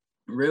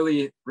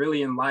really,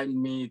 really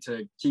enlightened me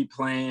to keep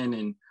playing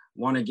and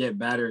want to get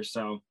better.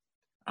 So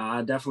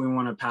I definitely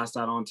want to pass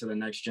that on to the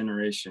next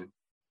generation.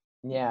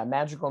 Yeah,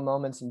 magical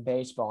moments in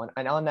baseball.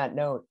 And on that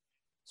note,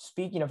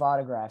 speaking of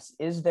autographs,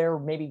 is there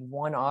maybe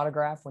one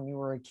autograph when you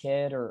were a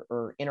kid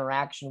or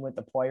interaction with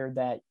the player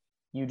that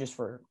you just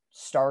were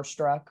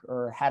starstruck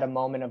or had a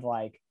moment of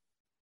like,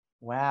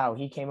 wow,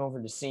 he came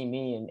over to see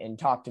me and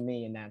talk to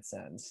me in that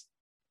sense?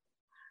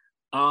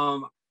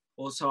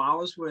 Well, so I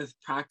was with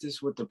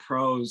Practice with the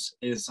Pros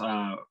is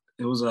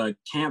it was a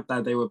camp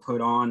that they would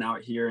put on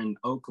out here in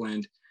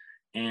Oakland.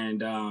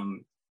 And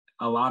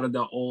a lot of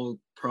the old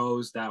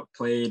pros that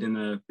played in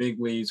the big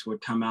leagues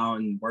would come out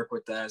and work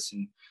with us,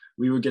 and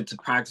we would get to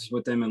practice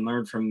with them and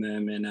learn from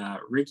them. And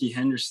Rickey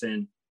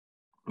Henderson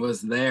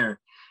was there,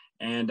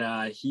 and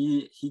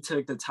he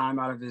took the time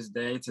out of his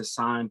day to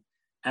sign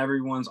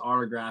everyone's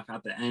autograph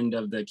at the end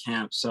of the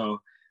camp. So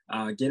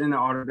getting an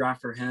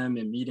autograph for him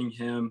and meeting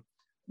him,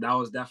 that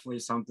was definitely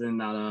something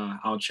that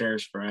I'll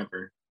cherish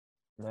forever.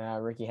 Yeah,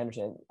 Rickey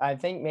Henderson. I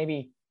think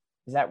maybe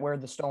is that where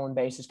the stolen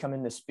bases come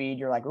into speed?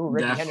 You're like, oh,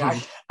 Rickey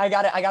Henderson. I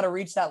gotta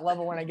reach that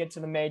level when I get to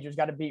the majors.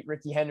 Got to beat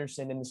Rickey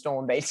Henderson in the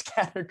stolen base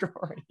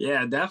category.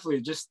 Yeah,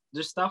 definitely. Just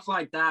stuff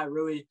like that.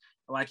 Really,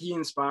 like he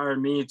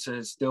inspired me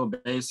to steal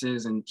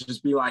bases and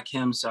just be like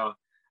him. So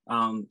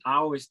I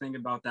always think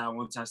about that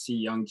once I see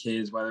young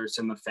kids, whether it's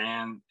in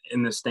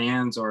the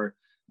stands or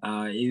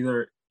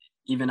either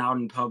even out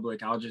in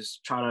public. I'll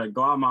just try to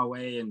go out my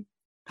way and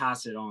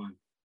pass it on.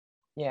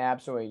 Yeah,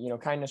 absolutely. You know,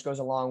 kindness goes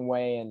a long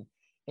way, and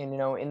you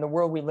know, in the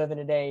world we live in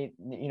today,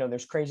 you know,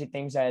 there's crazy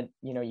things that,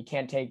 you know, you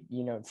can't take,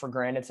 you know, for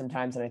granted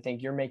sometimes. And I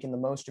think you're making the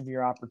most of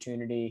your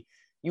opportunity.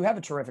 You have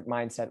a terrific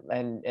mindset,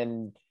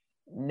 and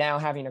now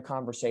having a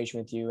conversation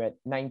with you at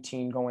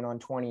 19, going on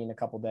 20 in a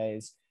couple of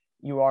days,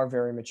 you are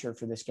very mature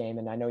for this game.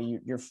 And I know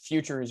your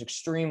future is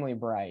extremely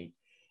bright.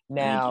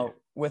 Now,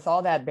 with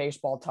all that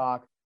baseball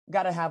talk,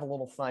 got to have a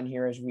little fun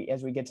here as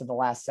we get to the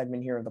last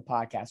segment here of the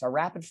podcast, our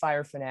rapid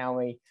fire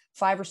finale,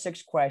 5 or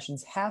 6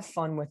 questions. Have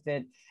fun with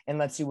it, and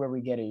let's see where we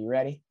get it. You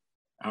ready?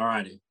 All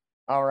righty.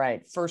 All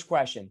right. First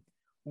question.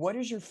 What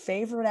is your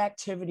favorite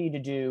activity to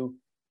do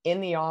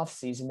in the off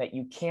season that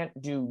you can't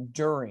do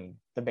during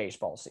the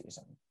baseball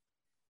season?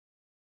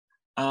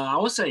 I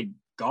would say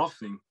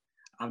golfing.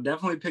 I've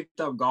definitely picked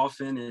up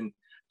golfing, and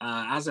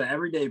as an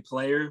everyday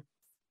player,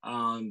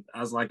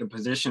 as like a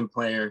position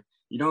player,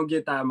 you don't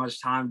get that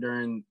much time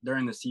during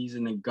the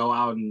season to go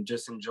out and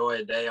just enjoy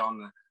a day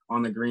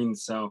on the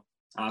greens. So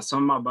some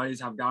of my buddies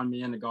have gotten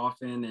me into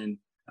golfing, and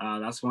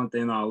that's one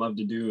thing that I love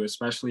to do,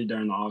 especially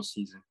during the off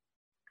season.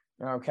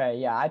 Okay,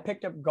 yeah, I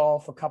picked up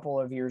golf a couple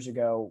of years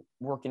ago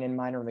working in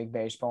minor league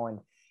baseball, and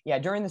yeah,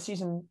 during the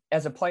season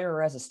as a player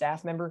or as a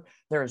staff member,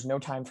 there is no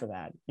time for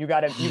that. You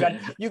got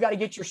to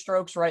get your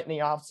strokes right in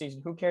the off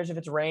season. Who cares if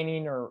it's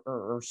raining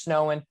or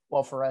snowing?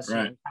 Well, for us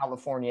right. in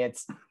California,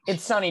 it's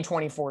sunny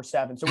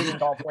 24/7, so we can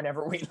golf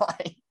whenever we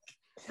like.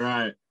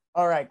 Right.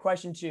 All right,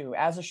 question 2.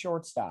 As a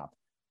shortstop,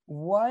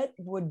 what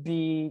would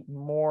be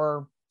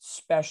more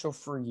special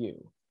for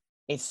you?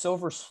 A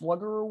Silver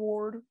Slugger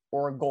award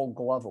or a Gold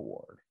Glove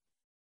award?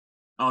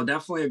 Oh,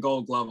 definitely a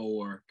Gold Glove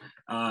award.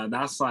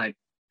 That's like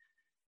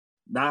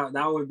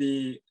that would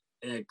be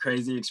a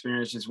crazy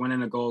experience, just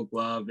winning a Gold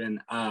Glove.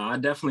 And I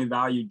definitely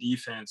value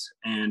defense.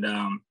 And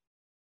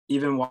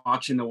even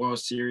watching the World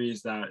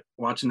Series,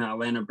 watching the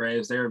Atlanta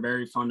Braves, they were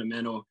very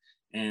fundamental.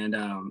 And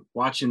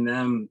watching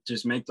them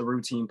just make the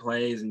routine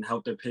plays and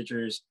help their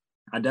pitchers,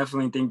 I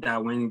definitely think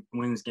that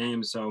wins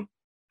games. So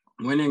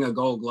winning a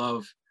Gold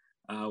Glove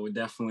would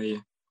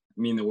definitely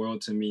mean the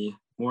world to me,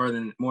 more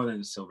than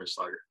a Silver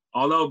Slugger.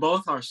 Although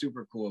both are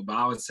super cool, but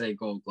I would say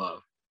Gold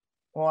Glove.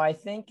 Well, I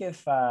think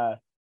if,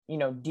 you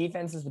know,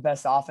 defense is the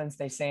best offense,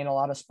 they say in a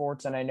lot of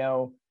sports. And I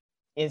know,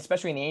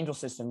 especially in the Angel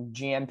system,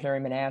 GM Perry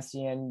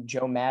Manassian,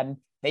 Joe Madden,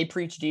 they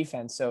preach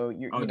defense. So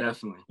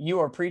definitely. You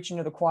are preaching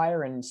to the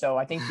choir. And so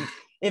I think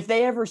if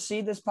they ever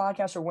see this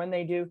podcast or when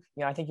they do, you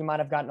know, I think you might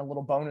have gotten a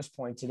little bonus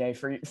point today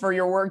for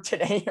your work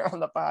today here on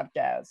the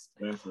podcast.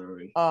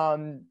 Definitely.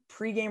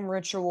 Pre-game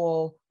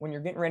ritual, when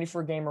you're getting ready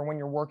for a game or when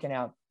you're working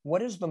out,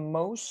 what is the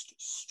most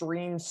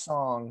streamed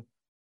song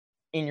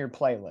in your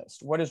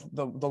playlist? What is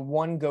the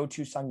one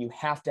go-to song you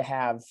have to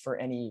have for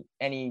any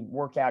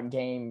workout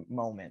game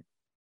moment?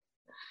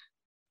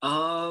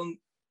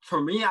 For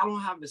me, I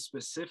don't have a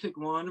specific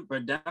one,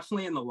 but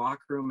definitely in the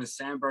locker room in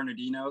San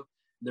Bernardino,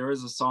 there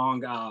was a song,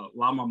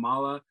 La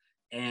Mamala,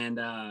 and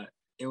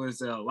it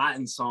was a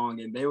Latin song,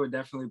 and they would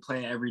definitely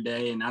play it every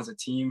day. And as a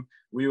team,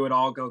 we would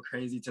all go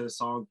crazy to the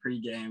song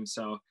pregame.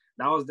 So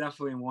that was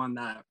definitely one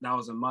that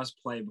was a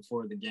must play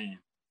before the game.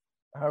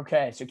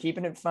 Okay, so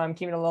keeping it fun,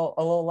 keeping a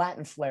little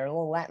Latin flair, a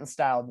little Latin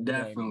style.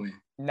 Definitely.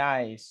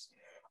 Nice.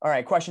 All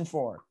right, question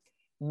 4.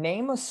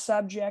 Name a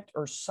subject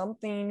or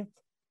something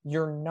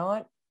you're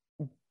not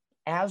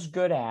as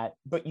good at,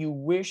 but you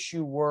wish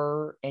you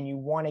were and you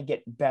want to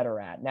get better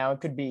at. Now,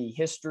 it could be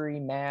history,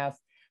 math,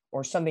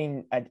 or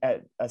something,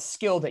 a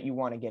skill that you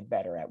want to get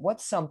better at.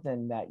 What's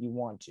something that you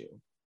want to?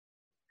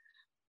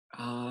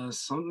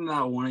 Something that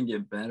I want to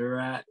get better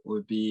at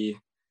would be,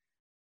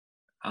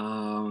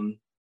 I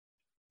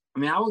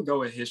would go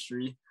with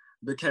history,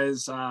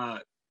 because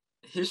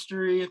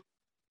history,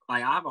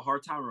 like, I have a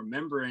hard time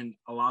remembering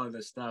a lot of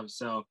this stuff.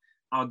 So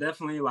I'll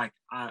definitely, like,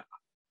 I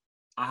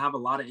have a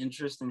lot of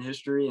interest in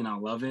history and I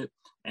love it.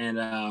 And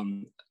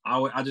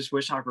I just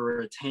wish I could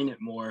retain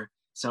it more.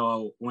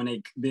 So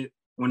when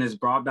it's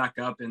brought back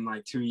up in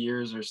like 2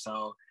 years or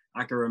so,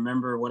 I can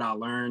remember what I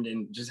learned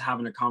and just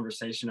having a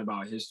conversation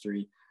about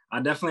history.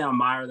 I definitely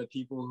admire the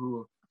people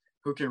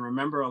who can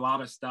remember a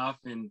lot of stuff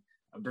and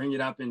bring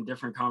it up in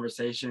different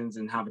conversations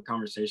and have a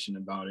conversation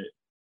about it.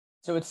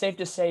 So it's safe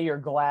to say you're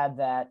glad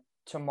that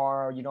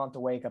tomorrow you don't have to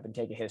wake up and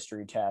take a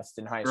history test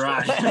in high school.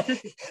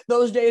 Right.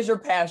 Those days are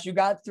past. You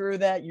got through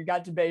that. You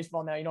got to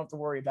baseball. Now you don't have to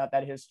worry about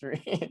that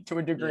history to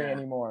a degree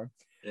anymore.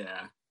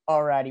 Yeah.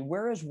 All righty.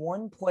 Where is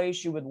one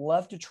place you would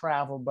love to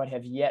travel but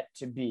have yet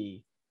to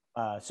be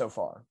so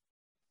far?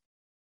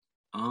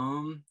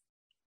 I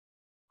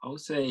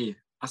would say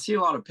I see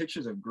a lot of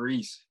pictures of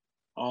Greece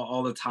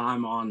all the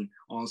time on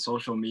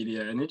social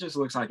media, and it just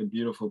looks like a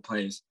beautiful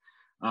place.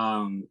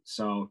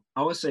 So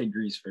I would say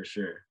Greece for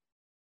sure.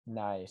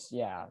 Nice.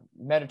 Yeah.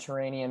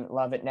 Mediterranean.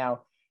 Love it.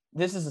 Now,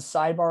 this is a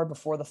sidebar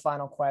before the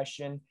final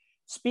question.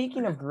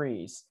 Speaking of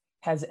Greece,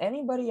 has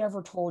anybody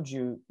ever told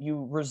you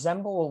you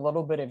resemble a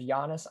little bit of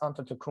Giannis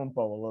Antetokounmpo,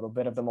 a little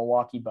bit of the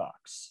Milwaukee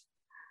Bucks?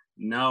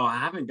 No, I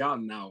haven't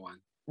gotten that one.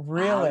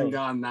 Really? I haven't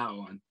gotten that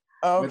one.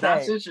 Okay. But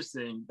that's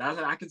interesting.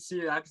 I could see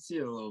it. I could see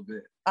it a little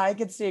bit. I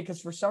could see it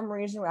because for some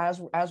reason,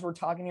 as we're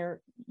talking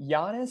here,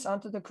 Giannis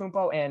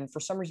Antetokounmpo and for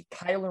some reason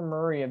Kyler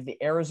Murray of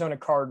the Arizona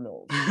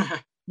Cardinals.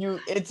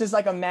 It's just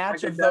like a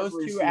match of those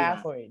two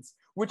athletes,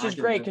 which is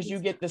great because you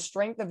get the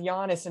strength of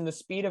Giannis and the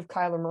speed of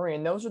Kyler Murray,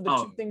 and those are the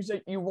two things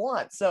that you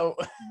want. So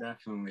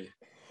definitely,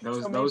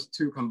 those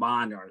two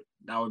combined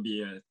that would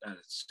be a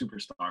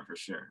superstar for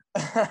sure.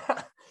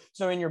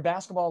 So in your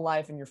basketball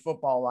life and your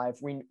football life,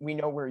 we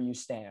know where you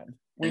stand.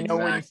 We know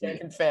where you stand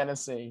in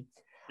fantasy.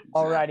 Exactly.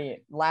 Alrighty,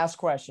 last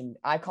question.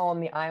 I call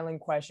them the island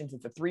questions.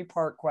 It's a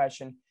 3-part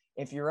question.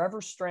 If you're ever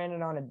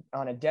stranded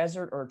on a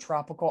desert or a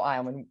tropical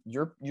island,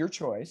 your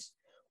choice.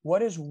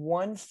 What is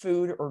one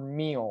food or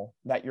meal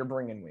that you're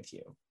bringing with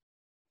you?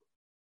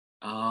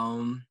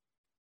 One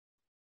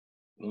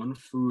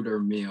food or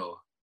meal.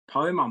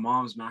 Probably my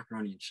mom's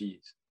macaroni and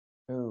cheese.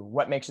 Ooh,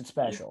 what makes it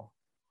special?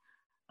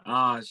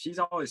 Yeah. She's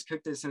always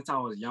cooked it since I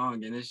was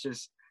young, and it's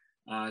just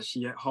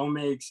she home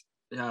makes.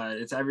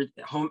 It's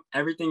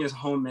everything is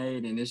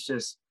homemade, and it's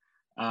just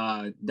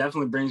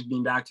definitely brings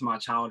me back to my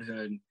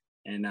childhood,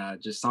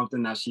 and just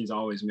something that she's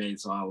always made.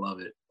 So I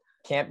love it.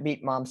 Can't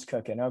beat mom's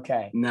cooking.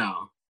 Okay.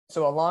 No.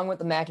 So along with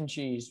the mac and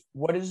cheese,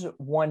 what is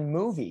one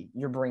movie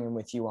you're bringing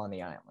with you on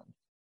the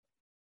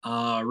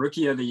island?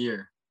 Rookie of the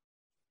Year.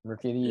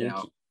 Rookie of the Year.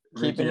 Yeah,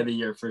 Rookie of the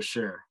Year for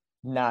sure.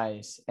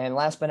 Nice. And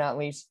last but not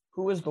least,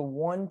 who is the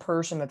one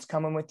person that's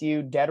coming with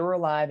you, dead or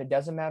alive? It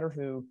doesn't matter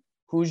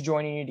who's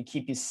joining you to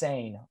keep you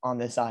sane on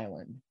this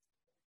island?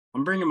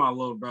 I'm bringing my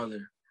little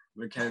brother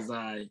because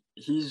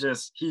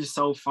he's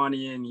so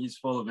funny and he's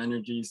full of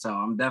energy. So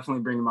I'm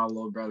definitely bringing my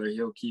little brother.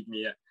 He'll keep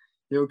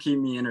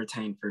me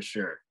entertained for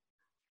sure.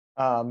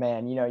 Oh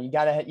man, you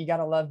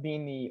gotta love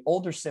being the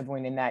older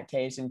sibling in that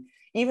case. And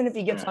even if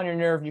he gets on your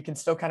nerve, you can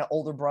still kind of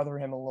older brother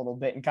him a little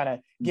bit and kind of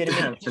get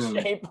him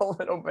into shape a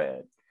little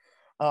bit.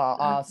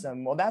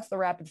 Awesome. Well, that's the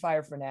rapid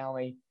fire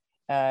finale.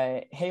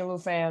 Halo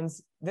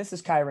fans, this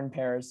is Kyron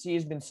Paris. He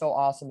has been so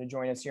awesome to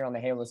join us here on the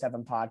Halo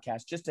 7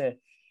 podcast, just to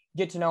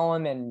get to know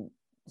him and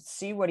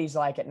see what he's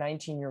like at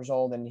 19 years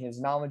old and his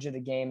knowledge of the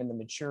game and the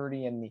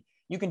maturity and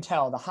you can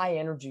tell the high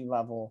energy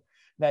level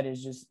that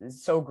is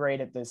so great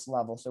at this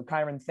level. So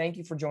Kyron, thank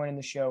you for joining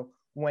the show.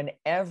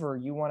 Whenever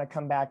you want to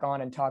come back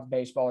on and talk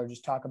baseball or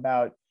just talk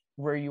about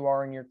where you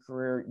are in your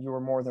career, you are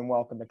more than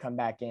welcome to come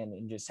back in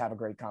and just have a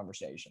great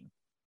conversation.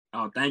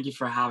 Oh, thank you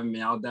for having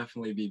me. I'll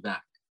definitely be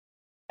back.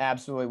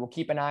 Absolutely. We'll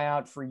keep an eye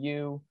out for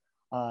you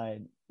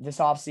this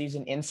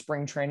offseason in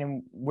spring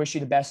training. Wish you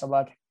the best of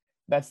luck.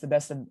 That's the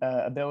best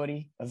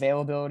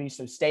availability.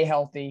 So stay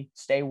healthy,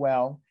 stay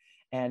well,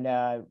 and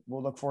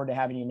we'll look forward to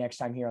having you next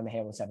time here on the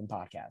Halo 7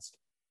 podcast.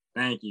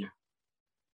 Thank you.